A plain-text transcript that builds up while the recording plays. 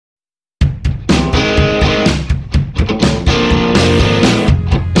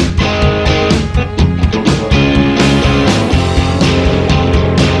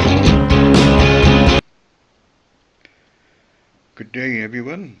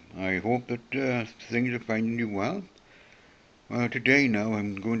everyone. I hope that things are finding you well. Today now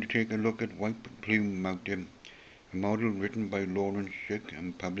I'm going to take a look at White Plume Mountain, a model written by Lawrence Schick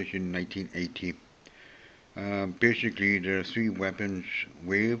and published in 1980. Basically, there are three weapons,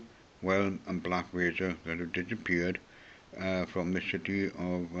 Wave, Whelm and Black Razor, that have disappeared from the city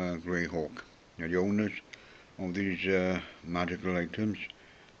of Greyhawk. Now, the owners of these magical items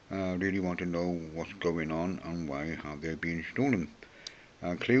really want to know what's going on and why have they been stolen.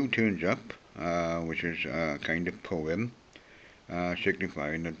 Clue turns up, which is a kind of poem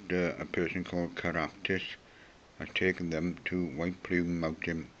signifying that a person called Caraptis has taken them to White Plume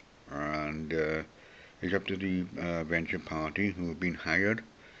Mountain, and it's up to the venture party who have been hired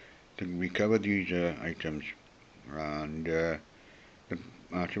to recover these items. And the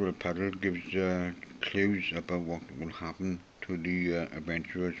actual puzzle gives clues about what will happen to the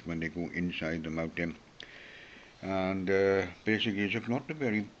adventurers when they go inside the mountain. And basically, it's not a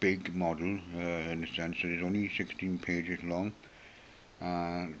very big model in the sense that it's only 16 pages long.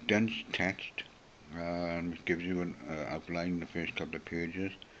 Dense text, which gives you an outline in the first couple of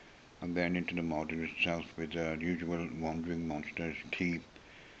pages, and then into the model itself with the usual wandering monsters key.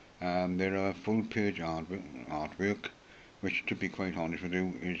 There are full page artwork, which, to be quite honest with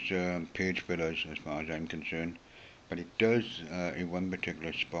you, is page fillers as far as I'm concerned. But it does, in one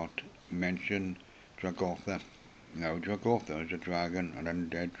particular spot, mention Dragotha. Now, Dragotha is a dragon, an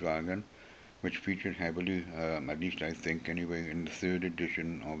undead dragon, which featured heavily, at least I think anyway, in the third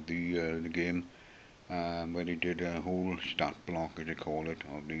edition of the game, where they did a whole stat block, as they call it,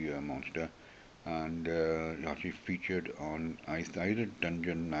 of the monster, and it actually featured on either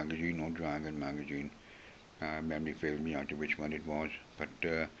Dungeon magazine or Dragon magazine. Memory failed me out of which one it was, but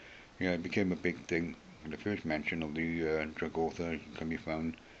yeah, it became a big thing. The first mention of the Dragotha can be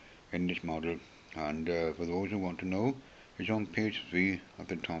found in this model, and for those who want to know, it's on page 3 at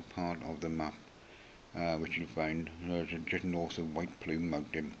the top part of the map, which you'll find just north of White Plume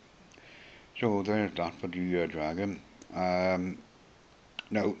Mountain. So there's that for the dragon.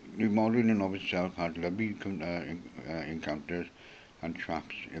 Now, the model in and of itself has lovely encounters and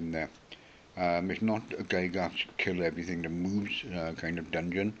traps in there. It's not a Gygax kill everything that moves kind of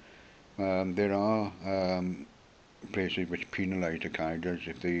dungeon. There are places which penalise the characters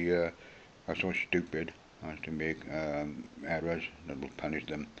if they are so stupid as to make errors that will punish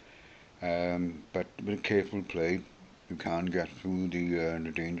them. But with careful play, you can get through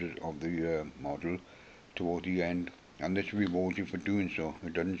the dangers of the model toward the end, and this rewards you for doing so.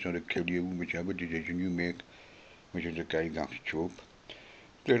 It doesn't sort of kill you whichever decision you make, which is a Gygax trope.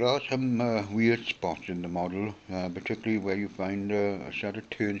 There are some weird spots in the model, particularly where you find a set of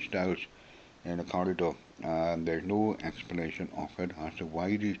turnstiles in a corridor. There's no explanation offered as to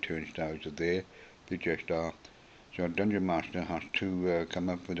why these turnstiles are there, they just are. So Dungeon Master has to come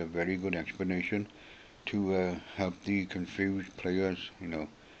up with a very good explanation to help the confused players. You know,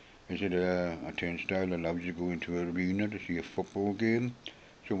 is it a turnstile that allows you to go into an arena to see a football game?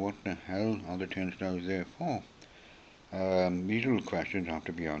 So what the hell are the turnstiles there for? These little questions have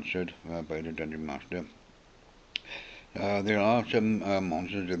to be answered by the Dungeon Master. There are some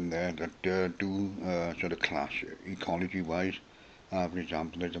monsters in there that do sort of clash ecology-wise. For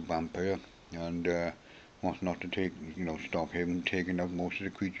example, there's a vampire, and wants not to stop him taking out most of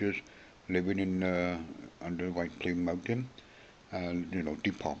the creatures living in under White Plume Mountain,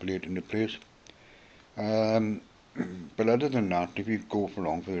 depopulating the place. But other than that, if you go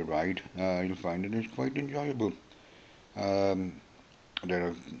along for the ride, you'll find it is quite enjoyable. There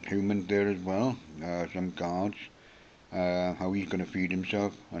are humans there as well, some guards. How he's going to feed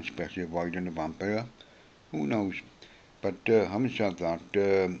himself, and especially avoiding the vampire, who knows? But having said that,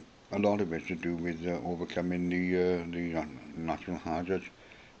 a lot of it's to do with overcoming the natural hazards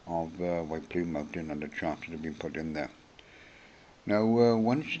of White Plume Mountain and the traps that have been put in there. Now,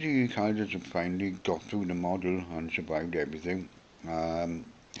 once the characters have finally got through the model and survived everything,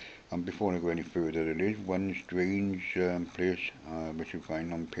 and before I go any further, there is one strange place which you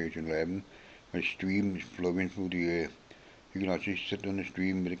find on page 11. A stream is flowing through the air. You can actually sit on the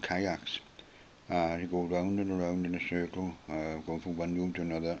stream with the kayaks. You go round and around in a circle, go from one room to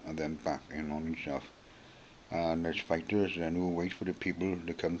another, and then back in on yourself. And there's fighters then who wait for the people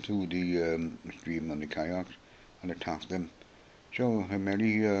to come through the stream on the kayaks and attack them. So a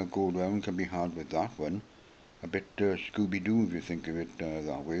merry go round can be had with that one. A bit Scooby-Doo if you think of it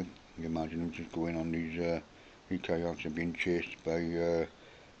that way. You imagine them just going on these kayaks and being chased by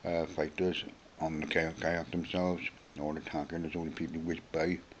fighters on the kayak themselves, or attacking as only people whiz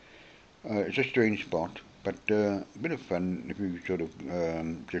by. It's a strange spot, but a bit of fun if you sort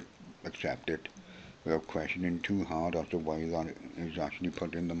of just accept it. without questioning too hard as to why that is actually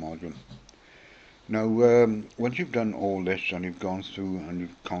put in the module. Now, once you've done all this and you've gone through and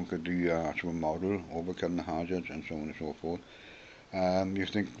you've conquered the actual model, overcome the hazards and so on and so forth, you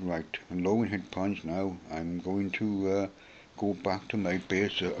think, right, I'm low in hit points now, I'm going to go back to my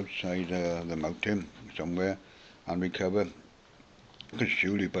base outside the mountain somewhere and recover, because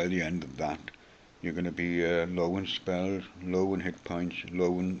surely by the end of that you're going to be low in spells, low in hit points,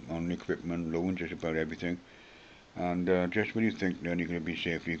 low on equipment, low in just about everything, and just when you think then you're going to be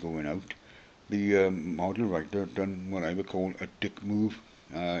safely going out, the model writer done what I would call a dick move.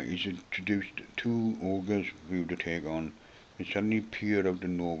 He's introduced two ogres for you to take on. They suddenly appear out of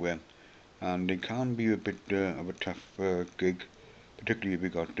nowhere, and they can be a bit of a tough gig, particularly if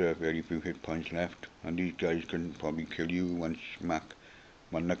you've got very few hit points left. And these guys can probably kill you one smack,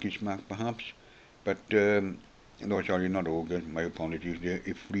 one lucky smack perhaps. But no, sorry, not ogres. My apologies. They're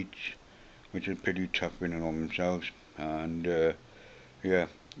ifrits, which is pretty tough in and of themselves. And yeah,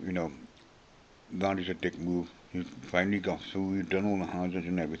 you know, that is a dick move. You finally got through, you've done all the hazards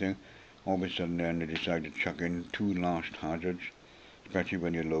and everything. All of a sudden then they decide to chuck in two last hazards, especially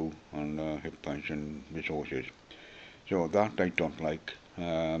when you're low on hit points and resources. So that I don't like.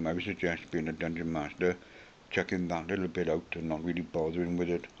 I would suggest being a dungeon master, checking that little bit out and not really bothering with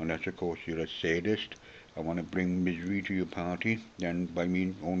it, unless of course you're a sadist and want to bring misery to your party, then by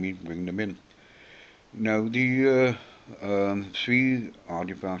all means bring them in. Now the three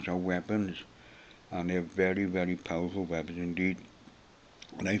artifacts are weapons, and they're very, very powerful weapons indeed.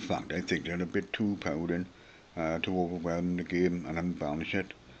 And in fact, I think they're a bit too powering to overwhelm the game and unbalance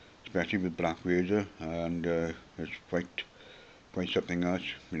it, especially with Black Razor, and it's quite something else.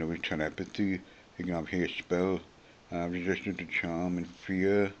 You know, with telepathy, you can have haste spell, resistance to charm and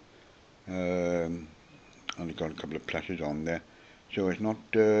fear, and it's got a couple of pluses on there. So it's not,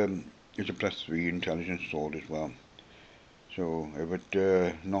 it's a +3 intelligence sword as well. So it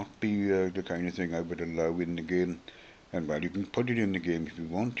would not be the kind of thing I would allow in the game. And well, you can put it in the game if you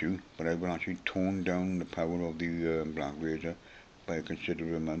want to, but I would actually tone down the power of the Black Razor by a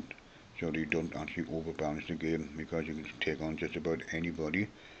considerable amount, so that you don't actually overbalance the game, because you can take on just about anybody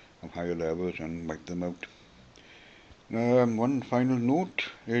of higher levels and wipe them out. One final note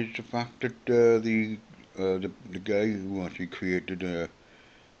is the fact that the guy who actually created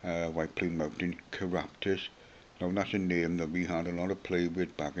White Plume Mountain, Caraptus. Now that's a name that we had a lot of play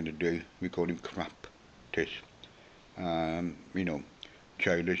with back in the day. We called him Craptis. You know,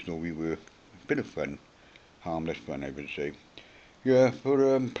 childish though we were, a bit of fun, harmless fun I would say. Yeah, for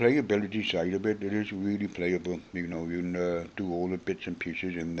playability side of it, it is really playable. You know, you can do all the bits and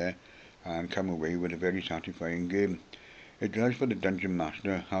pieces in there and come away with a very satisfying game. It does, for the Dungeon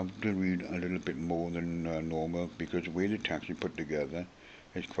Master, have to read a little bit more than normal, because the way the text is put together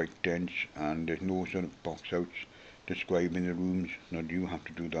is quite dense, and there's no sort of box outs describing the rooms. Now you have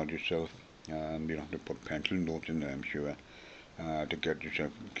to do that yourself. You have to put pencil notes in there, I'm sure, to get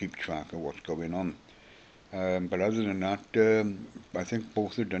yourself, keep track of what's going on. But other than that, I think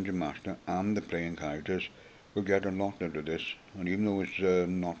both the Dungeon Master and the playing characters will get a lot out of this. And even though it's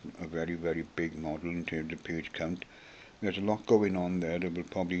not a very, very big model in terms of page count, there's a lot going on there that will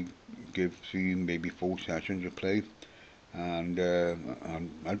probably give 3, maybe 4 sessions of play, and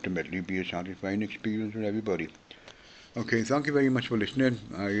ultimately be a satisfying experience for everybody. Okay, thank you very much for listening.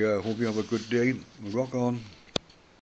 I hope you have a good day. Rock on.